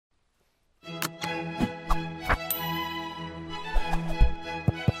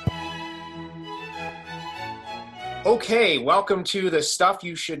Okay, welcome to the Stuff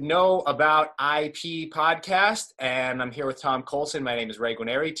You Should Know About IP podcast, and I'm here with Tom Colson. My name is Ray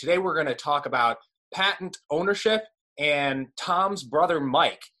Guarnieri. Today we're going to talk about patent ownership and Tom's brother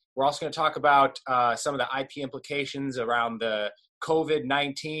Mike. We're also going to talk about some of the IP implications around the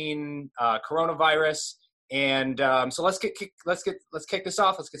COVID-19 coronavirus, and so let's kick this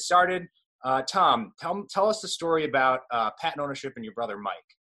off. Let's get started. Tom, tell us the story about patent ownership and your brother Mike.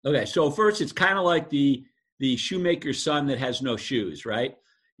 Okay, so first, it's kind of like the shoemaker's son that has no shoes, right?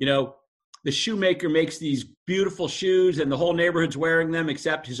 You know, the shoemaker makes these beautiful shoes and the whole neighborhood's wearing them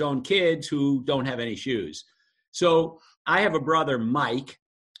except his own kids who don't have any shoes. So I have a brother, Mike,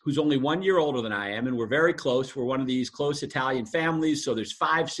 who's only 1 year older than I am, and we're very close. We're one of these close Italian families, so there's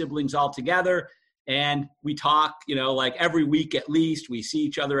 5 siblings all together, and we talk, like every week at least. We see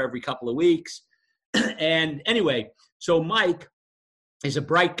each other every couple of weeks. And anyway, so Mike is a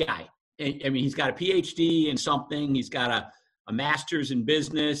bright guy. I mean, he's got a PhD in something. He's got a master's in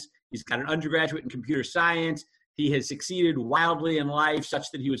business. He's got an undergraduate in computer science. He has succeeded wildly in life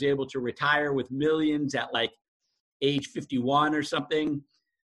such that he was able to retire with millions at like age 51 or something.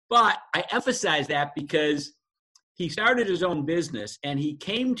 But I emphasize that because he started his own business and he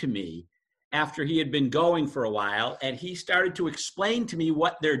came to me after he had been going for a while, and he started to explain to me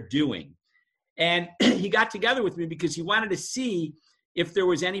what they're doing. And he got together with me because he wanted to see if there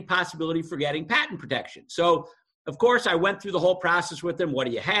was any possibility for getting patent protection. So, of course, I went through the whole process with him. What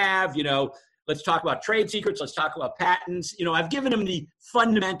do you have? Let's talk about trade secrets. Let's talk about patents. I've given him the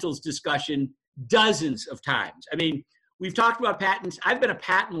fundamentals discussion dozens of times. I mean, we've talked about patents. I've been a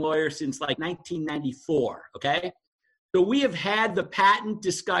patent lawyer since like 1994, okay? So we have had the patent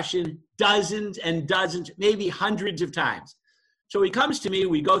discussion dozens and dozens, maybe hundreds of times. So he comes to me,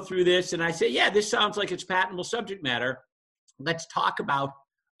 we go through this, and I say, yeah, this sounds like it's patentable subject matter. Let's talk about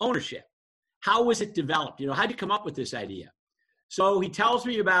ownership. How was it developed? How'd you come up with this idea? So he tells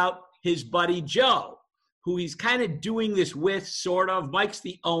me about his buddy Joe, who he's kind of doing this with, sort of. Mike's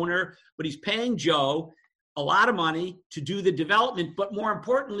the owner, but he's paying Joe a lot of money to do the development, but more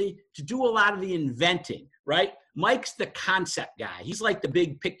importantly, to do a lot of the inventing, right? Mike's the concept guy. He's like the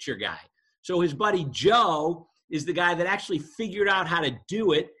big picture guy. So his buddy Joe is the guy that actually figured out how to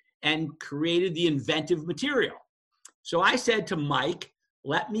do it and created the inventive material. So I said to Mike,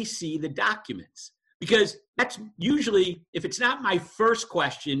 let me see the documents, because that's usually, if it's not my first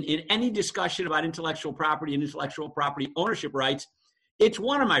question in any discussion about intellectual property and intellectual property ownership rights, it's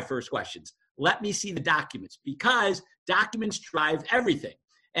one of my first questions. Let me see the documents, because documents drive everything.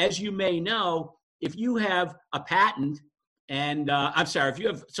 As you may know, if you have a patent and, if you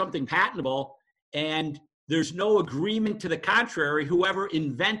have something patentable and there's no agreement to the contrary, whoever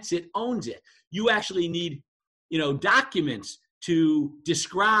invents it owns it. You actually need documents to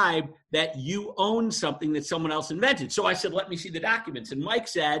describe that you own something that someone else invented. So I said, let me see the documents. And Mike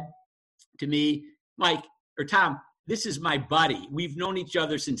said to me, Tom, this is my buddy. We've known each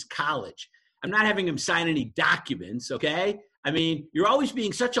other since college. I'm not having him sign any documents, okay? I mean, you're always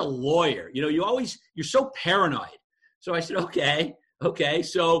being such a lawyer. You're so paranoid. So I said, okay.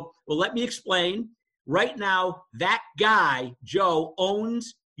 So, let me explain. Right now, that guy, Joe,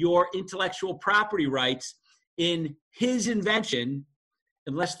 owns your intellectual property rights in his invention,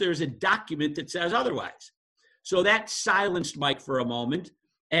 unless there's a document that says otherwise. So that silenced Mike for a moment.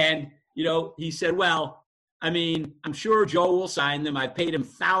 And, he said, well, I'm sure Joe will sign them. I've paid him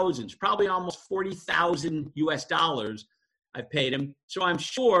thousands, probably almost 40,000 US dollars I've paid him. So I'm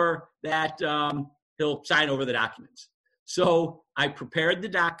sure that he'll sign over the documents. So I prepared the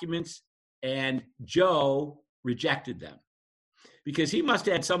documents and Joe rejected them, because he must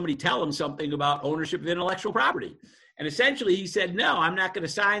have had somebody tell him something about ownership of intellectual property. And essentially he said, no, I'm not going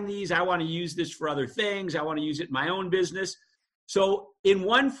to sign these. I want to use this for other things. I want to use it in my own business. So in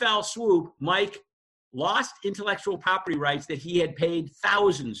one fell swoop, Mike lost intellectual property rights that he had paid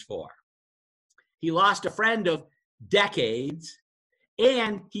thousands for. He lost a friend of decades,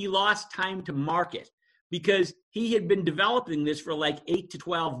 and he lost time to market, because he had been developing this for like 8 to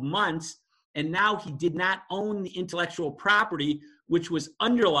 12 months. And now he did not own the intellectual property, which was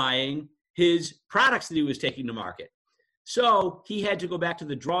underlying his products that he was taking to market. So he had to go back to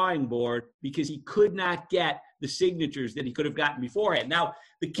the drawing board because he could not get the signatures that he could have gotten beforehand. Now,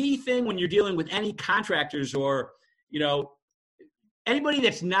 the key thing when you're dealing with any contractors or, anybody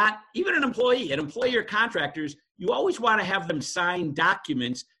that's not even an employee or contractors, you always want to have them sign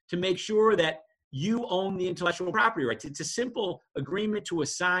documents to make sure that you own the intellectual property rights. It's a simple agreement to a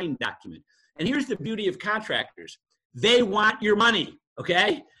signed document. And here's the beauty of contractors. They want your money,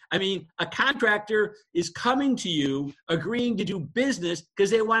 okay? A contractor is coming to you, agreeing to do business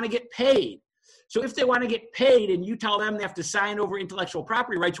because they want to get paid. So if they want to get paid and you tell them they have to sign over intellectual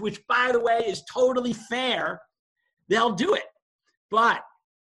property rights, which by the way is totally fair, they'll do it. But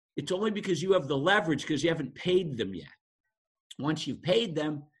it's only because you have the leverage because you haven't paid them yet. Once you've paid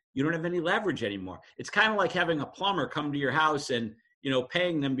them, you don't have any leverage anymore. It's kind of like having a plumber come to your house and,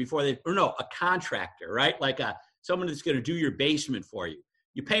 paying them before a contractor, right? Like someone that's going to do your basement for you.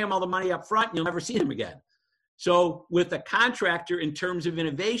 You pay them all the money up front and you'll never see them again. So with a contractor, in terms of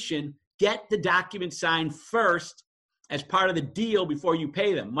innovation, get the document signed first as part of the deal before you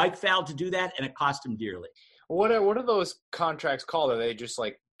pay them. Mike failed to do that, and it cost him dearly. What are those contracts called? Are they just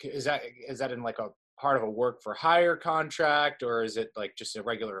like, is that in like a part of a work for hire contract, or is it like just a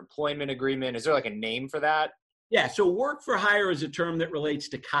regular employment agreement? Is there like a name for that? Yeah, so work for hire is a term that relates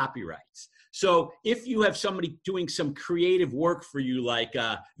to copyrights. So if you have somebody doing some creative work for you, like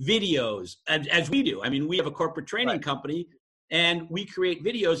videos, as we do. I mean, we have a corporate training company, and we create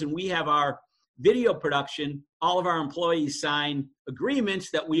videos, and we have our video production. All of our employees sign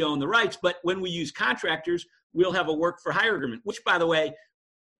agreements that we own the rights. But when we use contractors, we'll have a work for hire agreement, which, by the way,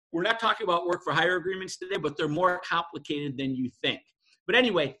 we're not talking about work for hire agreements today, but they're more complicated than you think. But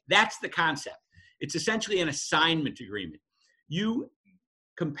anyway, that's the concept. It's essentially an assignment agreement. You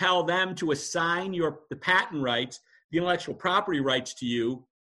compel them to assign the patent rights, the intellectual property rights to you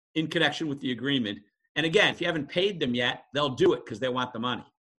in connection with the agreement. And again, if you haven't paid them yet, they'll do it because they want the money.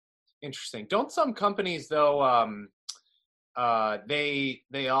 Interesting. Don't some companies though,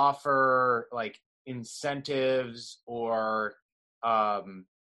 they offer like incentives, or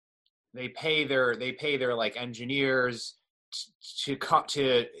they pay their like engineers to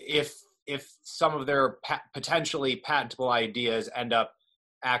if some of their potentially patentable ideas end up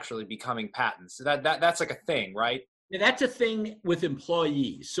actually becoming patents. So that's like a thing, right? Yeah, that's a thing with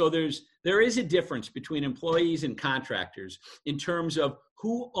employees. So there is a difference between employees and contractors in terms of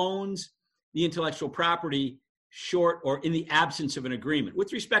who owns the intellectual property short or in the absence of an agreement.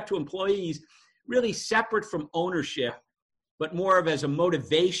 With respect to employees, really separate from ownership, but more of as a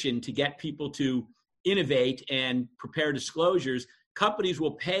motivation to get people to innovate and prepare disclosures, companies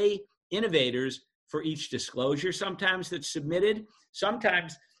will pay innovators for each disclosure sometimes that's submitted.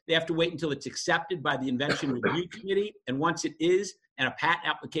 Sometimes they have to wait until it's accepted by the Invention Review Committee. And once it is, and a patent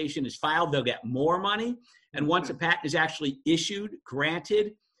application is filed, they'll get more money. And once a patent is actually issued,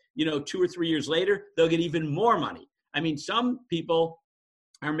 granted, 2 or 3 years later, they'll get even more money. I mean, some people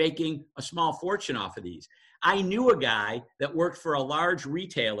are making a small fortune off of these. I knew a guy that worked for a large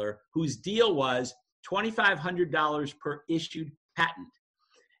retailer whose deal was $2,500 per issued patent.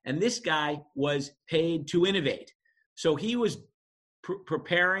 And this guy was paid to innovate. So he was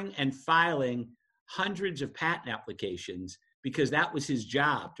preparing and filing hundreds of patent applications because that was his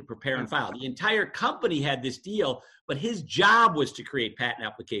job, to prepare and file. The entire company had this deal, but his job was to create patent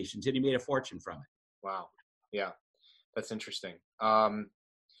applications, and he made a fortune from it. Wow. Yeah, that's interesting.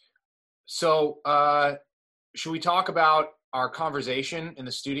 Should we talk about our conversation in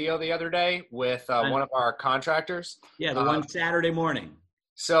the studio the other day with one of our contractors? Yeah, the one Saturday morning.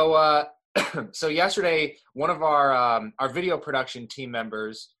 So yesterday, one of our video production team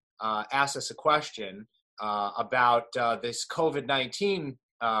members asked us a question about this COVID-19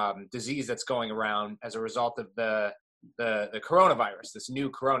 disease that's going around as a result of the coronavirus, this new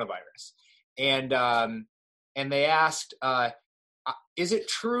coronavirus, and they asked, is it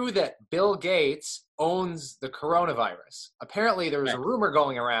true that Bill Gates owns the coronavirus? Apparently, there was a rumor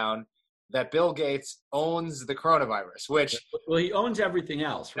going around that Bill Gates owns the coronavirus, which... Well, he owns everything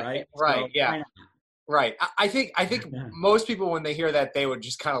else, right? Right, so, yeah. Right. I think most people, when they hear that, they would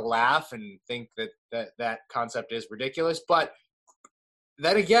just kind of laugh and think that concept is ridiculous. But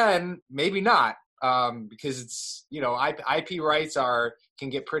then again, maybe not, because it's, IP rights can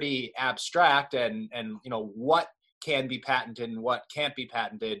get pretty abstract, and what can be patented and what can't be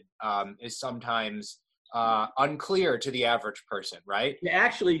patented is sometimes unclear to the average person, right? Yeah,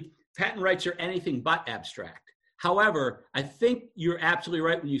 actually, patent rights are anything but abstract. However, I think you're absolutely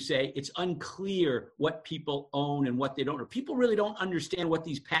right when you say it's unclear what people own and what they don't. People really don't understand what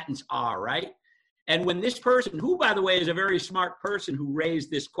these patents are, right? And when this person, who, by the way, is a very smart person who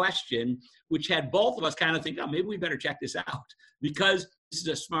raised this question, which had both of us kind of think, oh, maybe we better check this out. Because this is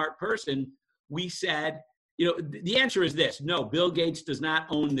a smart person, we said, the answer is this. No, Bill Gates does not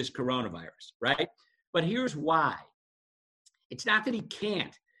own this coronavirus, right? But here's why. It's not that he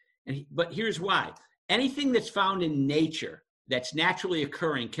can't, but here's why. Anything that's found in nature that's naturally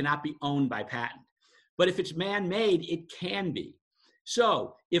occurring cannot be owned by patent. But if it's man-made, it can be.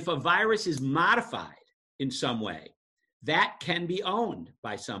 So if a virus is modified in some way, that can be owned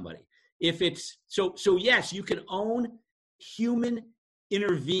by somebody. If it's so yes, you can own human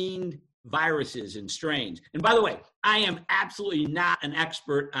intervened viruses and strains. And by the way, I am absolutely not an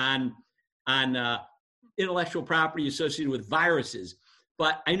expert on intellectual property associated with viruses,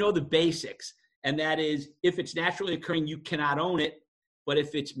 but I know the basics. And that is, if it's naturally occurring, you cannot own it. But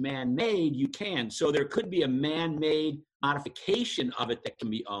if it's man-made, you can. So there could be a man-made modification of it that can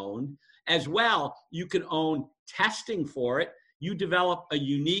be owned. As well, you can own testing for it. You develop a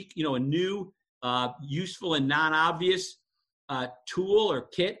unique, a new, useful and non-obvious tool or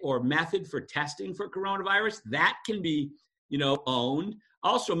kit or method for testing for coronavirus. That can be, owned.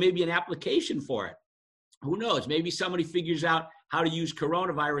 Also, maybe an application for it. Who knows? Maybe somebody figures out how to use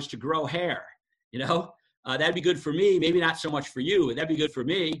coronavirus to grow hair, That'd be good for me. Maybe not so much for you. That'd be good for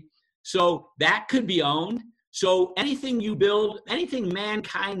me. So that could be owned. So anything you build, anything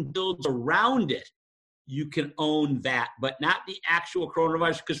mankind builds around it, you can own that, but not the actual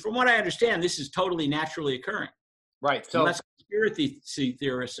coronavirus. Because from what I understand, this is totally naturally occurring. Right. So unless conspiracy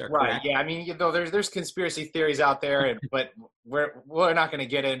theorists are correct. Right. Yeah. I mean, there's conspiracy theories out there, but we're not going to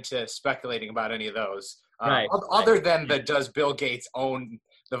get into speculating about any of those. Right. Other than the does Bill Gates own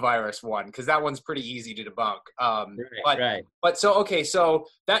the virus one, because that one's pretty easy to debunk. But so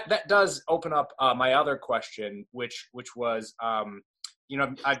that does open up my other question, which was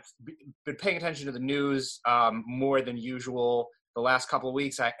I've been paying attention to the news more than usual the last couple of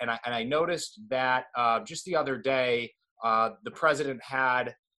weeks, I noticed that just the other day the president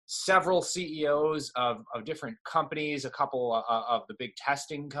had several CEOs of different companies, a couple of the big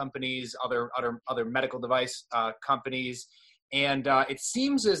testing companies, other medical device companies. And it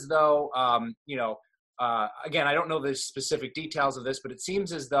seems as though, again, I don't know the specific details of this, but it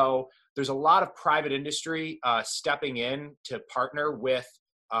seems as though there's a lot of private industry stepping in to partner with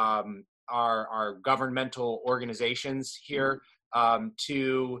our governmental organizations here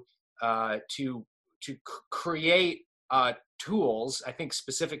to create tools, I think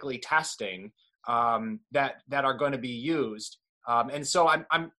specifically testing, that are going to be used. And so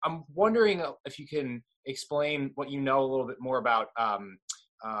I'm wondering if you can explain what you know a little bit more about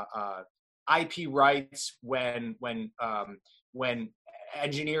IP rights when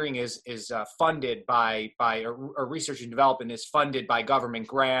engineering is funded by or research and development is funded by government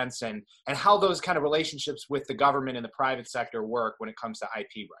grants, and how those kind of relationships with the government and the private sector work when it comes to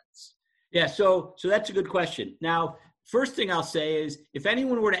IP rights. Yeah, so that's a good question. Now, first thing I'll say is, if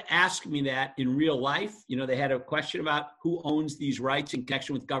anyone were to ask me that in real life, they had a question about who owns these rights in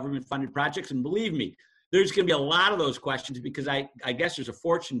connection with government-funded projects, and believe me, there's going to be a lot of those questions because I guess there's a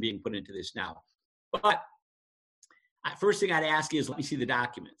fortune being put into this now. But first thing I'd ask is, let me see the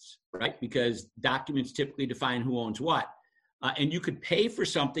documents, right? Because documents typically define who owns what. And you could pay for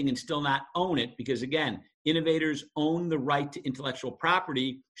something and still not own it because, again, innovators own the right to intellectual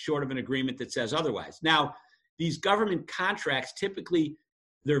property short of an agreement that says otherwise. Now, these government contracts, typically,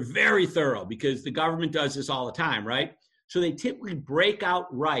 they're very thorough because the government does this all the time, right? So they typically break out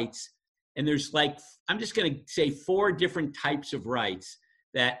rights, and there's I'm just going to say 4 different types of rights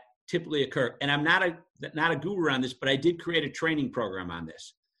that typically occur. And I'm not a guru on this, but I did create a training program on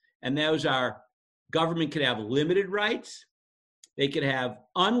this. And those are, government could have limited rights, they could have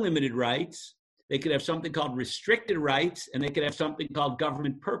unlimited rights, they could have something called restricted rights, and they could have something called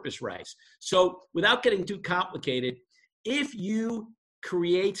government purpose rights. So without getting too complicated, if you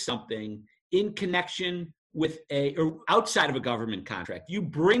create something in connection with or outside of a government contract, you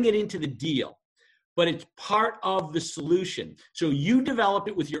bring it into the deal, but it's part of the solution. So you develop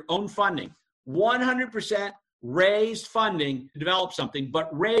it with your own funding, 100% raised funding to develop something, but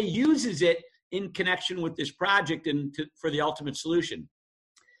Ray uses it in connection with this project and for the ultimate solution.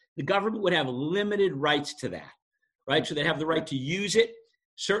 The government would have limited rights to that, right? So they have the right to use it,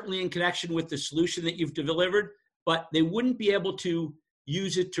 certainly in connection with the solution that you've delivered, but they wouldn't be able to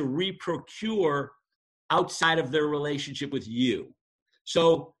use it to reprocure outside of their relationship with you.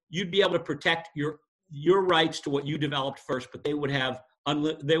 So you'd be able to protect your rights to what you developed first, but they would have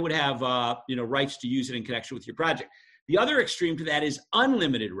rights to use it in connection with your project. The other extreme to that is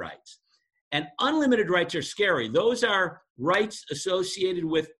unlimited rights. And unlimited rights are scary. Those are rights associated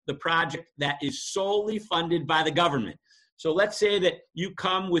with the project that is solely funded by the government. So let's say that you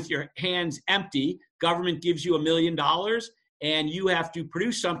come with your hands empty, government gives you $1 million, and you have to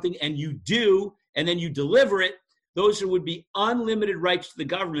produce something, and you do, and then you deliver it. Those would be unlimited rights to the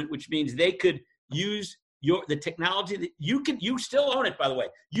government, which means they could use the technology that you still own it, by the way.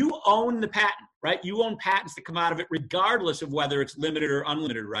 You own the patent, right? You own patents that come out of it regardless of whether it's limited or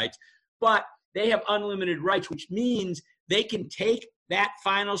unlimited rights. But they have unlimited rights, which means they can take that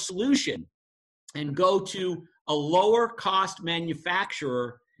final solution and go to a lower cost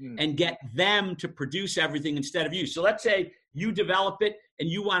manufacturer and get them to produce everything instead of you. So let's say You develop it and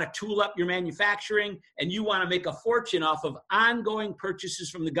you want to tool up your manufacturing and you want to make a fortune off of ongoing purchases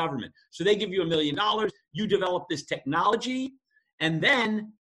from the government. So they give you $1 million, you develop this technology, and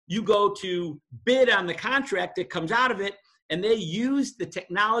then you go to bid on the contract that comes out of it, and they use the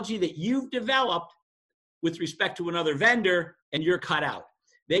technology that you've developed with respect to another vendor, and you're cut out.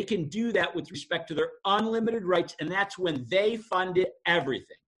 They can do that with respect to their unlimited rights, and that's when they funded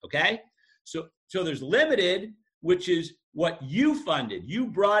everything, okay? So there's limited, which is what you funded. You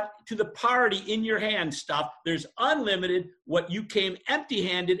brought to the party in your hand stuff. There's unlimited, what you came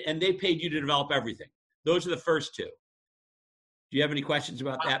empty-handed, and they paid you to develop everything. Those are the first two. Do you have any questions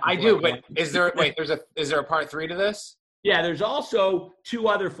about that? I do, but is there a part 3 to this? Yeah, there's also 2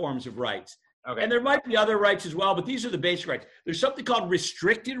 other forms of rights. Okay. And there might be other rights as well, but these are the basic rights. There's something called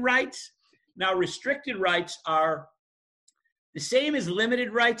restricted rights. Now, restricted rights are the same as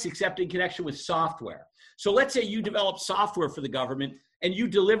limited rights, except in connection with software. So let's say you develop software for the government and you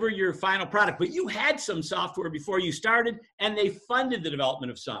deliver your final product, but you had some software before you started and they funded the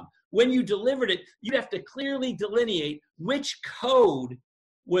development of some. When you delivered it, you have to clearly delineate which code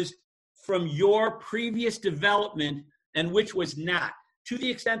was from your previous development and which was not. To the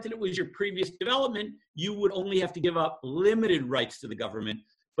extent that it was your previous development, you would only have to give up limited rights to the government.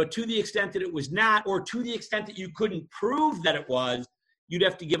 But to the extent that it was not, or to the extent that you couldn't prove that it was, you'd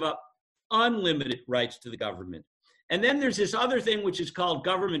have to give up unlimited rights to the government. And then there's this other thing which is called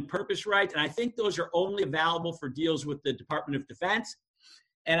government purpose rights. And I think those are only available for deals with the Department of Defense.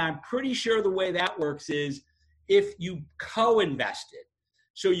 And I'm pretty sure the way that works is if you co-invested.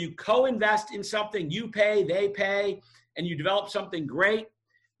 So you co-invest in something, you pay, they pay, and you develop something great,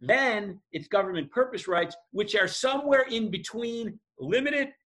 then it's government purpose rights, which are somewhere in between limited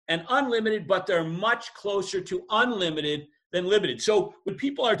and unlimited, but they're much closer to unlimited than limited. So when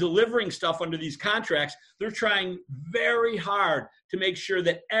people are delivering stuff under these contracts, they're trying very hard to make sure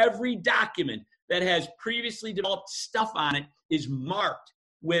that every document that has previously developed stuff on it is marked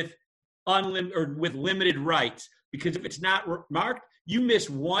with unlimited or with limited rights. Because if it's not marked, you miss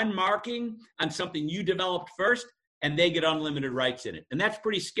one marking on something you developed first, and they get unlimited rights in it. And that's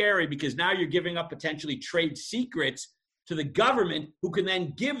pretty scary because now you're giving up potentially trade secrets to the government, who can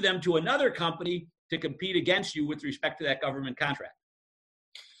then give them to another company to compete against you with respect to that government contract.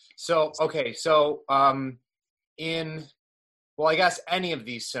 So, okay. So I guess any of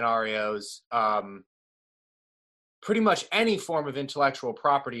these scenarios, pretty much any form of intellectual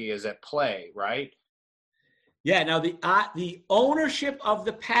property is at play, right? Yeah. Now the ownership of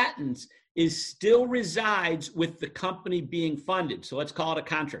the patents still resides with the company being funded. So let's call it a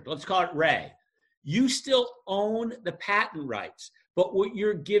contract. Let's call it Ray. You still own the patent rights, but what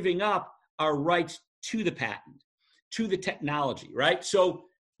you're giving up are rights to the patent, to the technology, right? So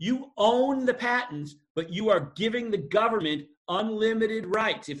you own the patents, but you are giving the government unlimited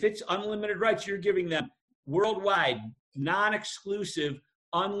rights. If it's unlimited rights, you're giving them worldwide, non-exclusive,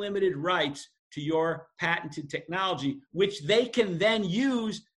 unlimited rights to your patented technology, which they can then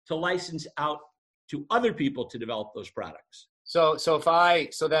use to license out to other people to develop those products. So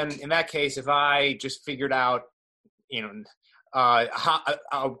then in that case, if I just figured out,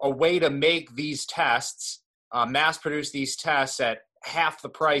 a way to make these tests, mass produce these tests at half the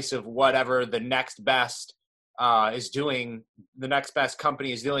price of whatever the next best is doing, the next best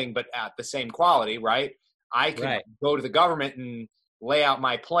company is doing, but at the same quality, right? I can go to the government and lay out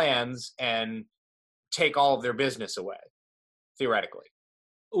my plans and take all of their business away, theoretically.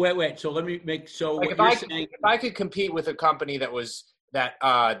 Wait. So let me make if I could compete with a company that was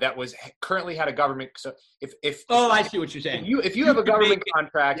currently had a government. So I see what you're saying. If you have a government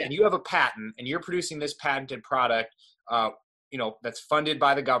contract and you have a patent and you're producing this patented product, that's funded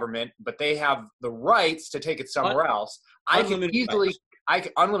by the government, but they have the rights to take it somewhere else.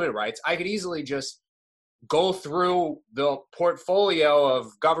 Unlimited rights. I could easily just go through the portfolio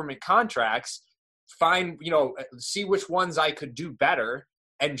of government contracts, find, see which ones I could do better,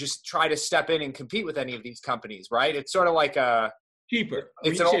 and just try to step in and compete with any of these companies, right? It's sort of like cheaper.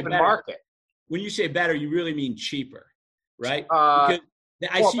 It's an open market. When you say better, you really mean cheaper, right? Because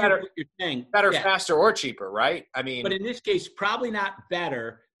I see what you're saying. Better, faster, or cheaper, right? I mean, but in this case, probably not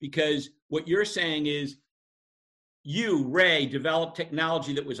better, because what you're saying is you, Ray, developed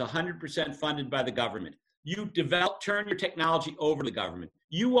technology that was 100% funded by the government. You turn your technology over to the government.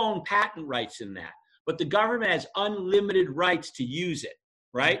 You own patent rights in that, but the government has unlimited rights to use it,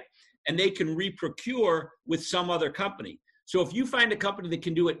 right? And they can reprocure with some other company. So if you find a company that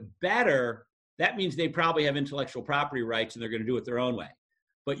can do it better, that means they probably have intellectual property rights and they're going to do it their own way.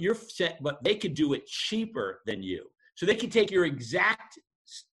 But but they could do it cheaper than you. So they could take your exact,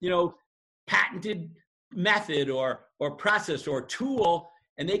 patented method or process or tool,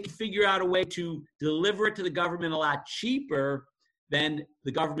 and they can figure out a way to deliver it to the government a lot cheaper, then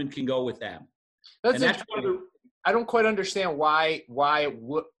the government can go with them. That's one of the, I don't quite understand why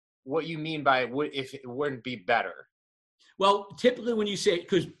what you mean by if it wouldn't be better. Well, typically when you say,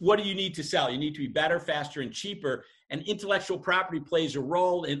 because what do you need to sell? You need to be better, faster, and cheaper. And intellectual property plays a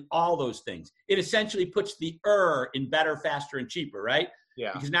role in all those things. It essentially puts the in better, faster, and cheaper, right?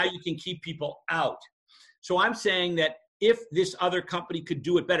 Yeah. Because now you can keep people out. So I'm saying that if this other company could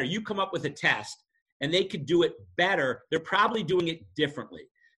do it better, you come up with a test and they could do it better, they're probably doing it differently.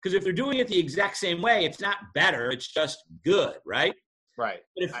 Because if they're doing it the exact same way, it's not better, it's just good, right? Right.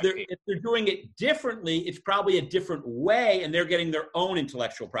 But if they're doing it differently, it's probably a different way, and they're getting their own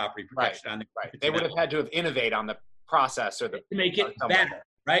intellectual property protection on the right. They would have had to have innovated on the process or to make it better,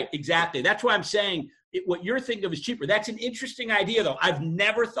 right? Exactly. That's why I'm saying what you're thinking of is cheaper. That's an interesting idea, though. I've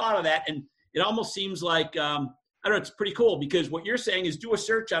never thought of that, and it almost seems like I don't know. It's pretty cool because what you're saying is do a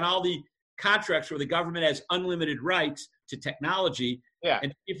search on all the contracts where the government has unlimited rights to technology. Yeah.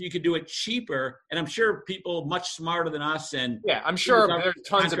 And if you could do it cheaper, and I'm sure people much smarter than us and I'm sure there's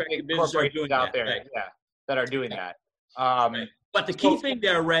tons of big corporations out there that are doing that. But the key thing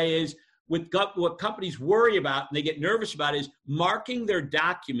there, Ray, is what companies worry about and they get nervous about is marking their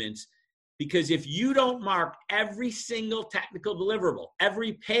documents, because if you don't mark every single technical deliverable,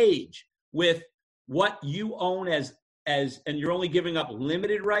 every page with what you own as and you're only giving up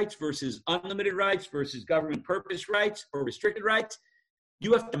limited rights versus unlimited rights versus government purpose rights or restricted rights,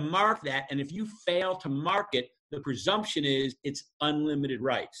 you have to mark that. And if you fail to mark it, the presumption is it's unlimited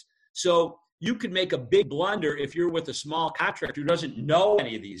rights. So you could make a big blunder if you're with a small contractor who doesn't know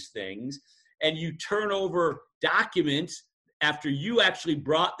any of these things, and you turn over documents after you actually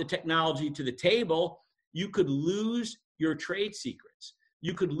brought the technology to the table. You could lose your trade secrets.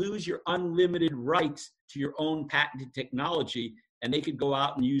 You could lose your unlimited rights to your own patented technology, and they could go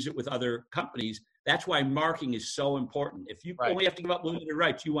out and use it with other companies. That's why marking is so important. If you only have to give up limited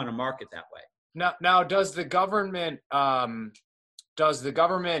rights, you want to mark it that way. Now, does the government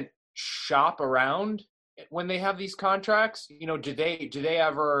shop around when they have these contracts? You know, do they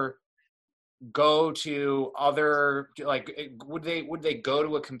ever go to other, like, would they go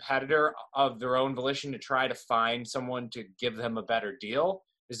to a competitor of their own volition to try to find someone to give them a better deal?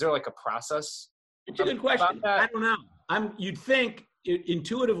 Is there like a process? It's a good question. I don't know. You'd think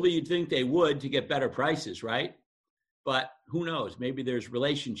intuitively you'd think they would to get better prices, right? But who knows? Maybe there's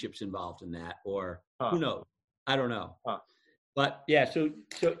relationships involved in that, or who knows? I don't know. But yeah, so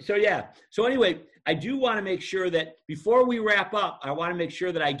anyway, I do want to make sure that before we wrap up, I want to make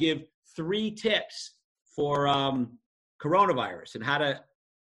sure that I give 3 tips for coronavirus and how to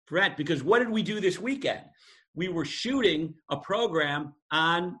prevent, because what did we do this weekend? We were shooting a program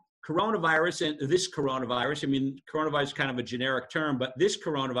on coronavirus, and this coronavirus, I mean, coronavirus is kind of a generic term, but this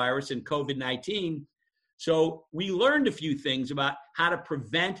coronavirus and COVID-19. So we learned a few things about how to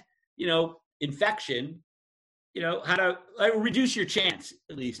prevent, infection, how to reduce your chance,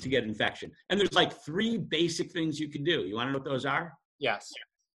 at least, to get infection. And there's like 3 basic things you can do. You want to know what those are? Yes.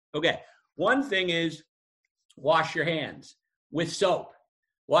 Okay. One thing is wash your hands with soap.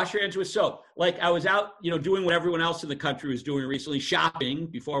 Wash your hands with soap. Like I was out, doing what everyone else in the country was doing recently, shopping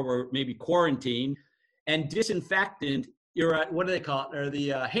before we're maybe quarantined, and disinfectant, what do they call it? Or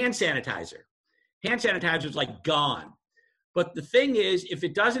the hand sanitizer. Hand sanitizer is like gone. But the thing is, if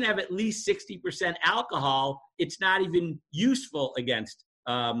it doesn't have at least 60% alcohol, it's not even useful against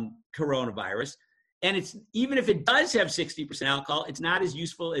coronavirus. And it's even if it does have 60% alcohol, it's not as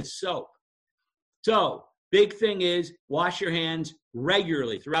useful as soap. So big thing is wash your hands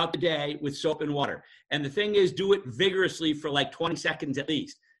regularly throughout the day with soap and water. And the thing is, do it vigorously for like 20 seconds at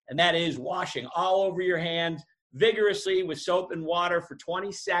least. And that is washing all over your hands vigorously with soap and water for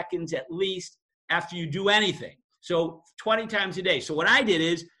 20 seconds at least after you do anything. So 20 times a day. So what I did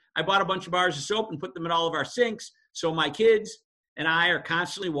is I bought a bunch of bars of soap and put them in all of our sinks. So my kids and I are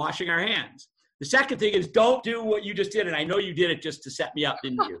constantly washing our hands. The second thing is don't do what you just did. And I know you did it just to set me up,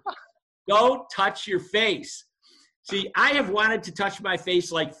 didn't you? Don't touch your face. See, I have wanted to touch my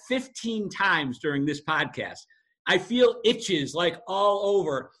face like 15 times during this podcast. I feel itches like all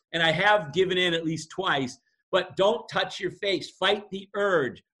over, and I have given in at least twice, but don't touch your face. Fight the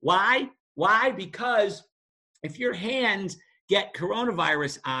urge. Why? Because if your hands get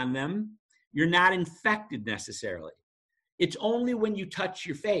coronavirus on them, you're not infected necessarily. It's only when you touch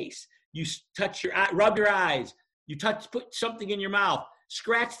your face, you touch your eye, rub your eyes, put something in your mouth,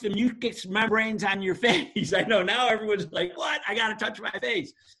 scratch the mucous membranes on your face. I know now everyone's like, what? I got to touch my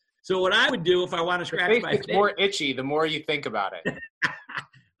face. So what I would do if I want to scratch my face. It's more itchy the more you think about it.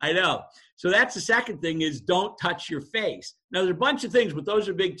 I know. So that's the second thing is don't touch your face. Now, there's a bunch of things, but those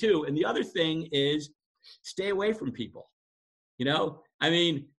are big too. And the other thing is stay away from people. I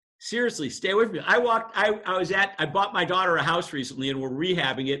mean, seriously, stay away from me. I bought my daughter a house recently and we're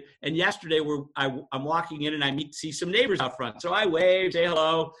rehabbing it. And yesterday I'm walking in and I see some neighbors out front. So I wave, say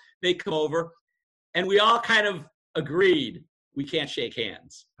hello. They come over and we all kind of agreed we can't shake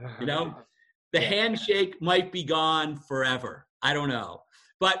hands. The handshake might be gone forever. I don't know.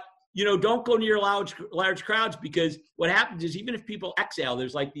 But, don't go near large crowds, because what happens is even if people exhale,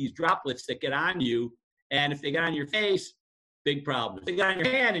 there's like these droplets that get on you. And if they get on your face, big problem. If they get on your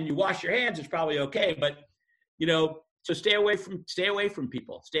hand and you wash your hands, it's probably okay. But, so stay away from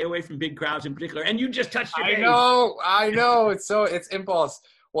people. Stay away from big crowds in particular. And you just touched your face. I know. It's impulse.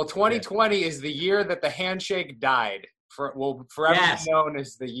 Well, 2020 is the year that the handshake died. Will forever be known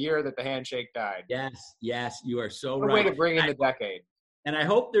as the year that the handshake died. Yes, you are so right. What a way to bring in the decade. And I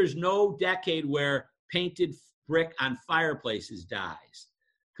hope there's no decade where painted brick on fireplaces dies,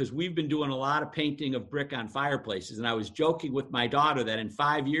 because we've been doing a lot of painting of brick on fireplaces. And I was joking with my daughter that in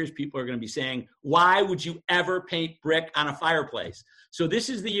 5 years, people are going to be saying, why would you ever paint brick on a fireplace? So this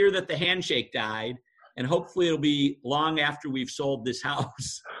is the year that the handshake died. And hopefully it'll be long after we've sold this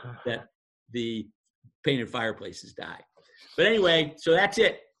house that the painted fireplaces die. But anyway, so that's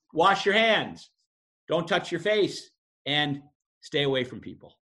it. Wash your hands. Don't touch your face. And stay away from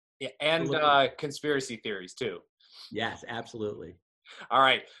people. Yeah, and conspiracy theories too. Yes, absolutely. All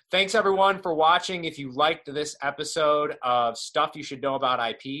right. Thanks everyone for watching. If you liked this episode of Stuff You Should Know About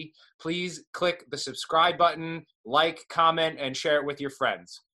IP, please click the subscribe button, like, comment, and share it with your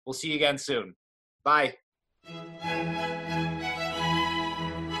friends. We'll see you again soon. Bye.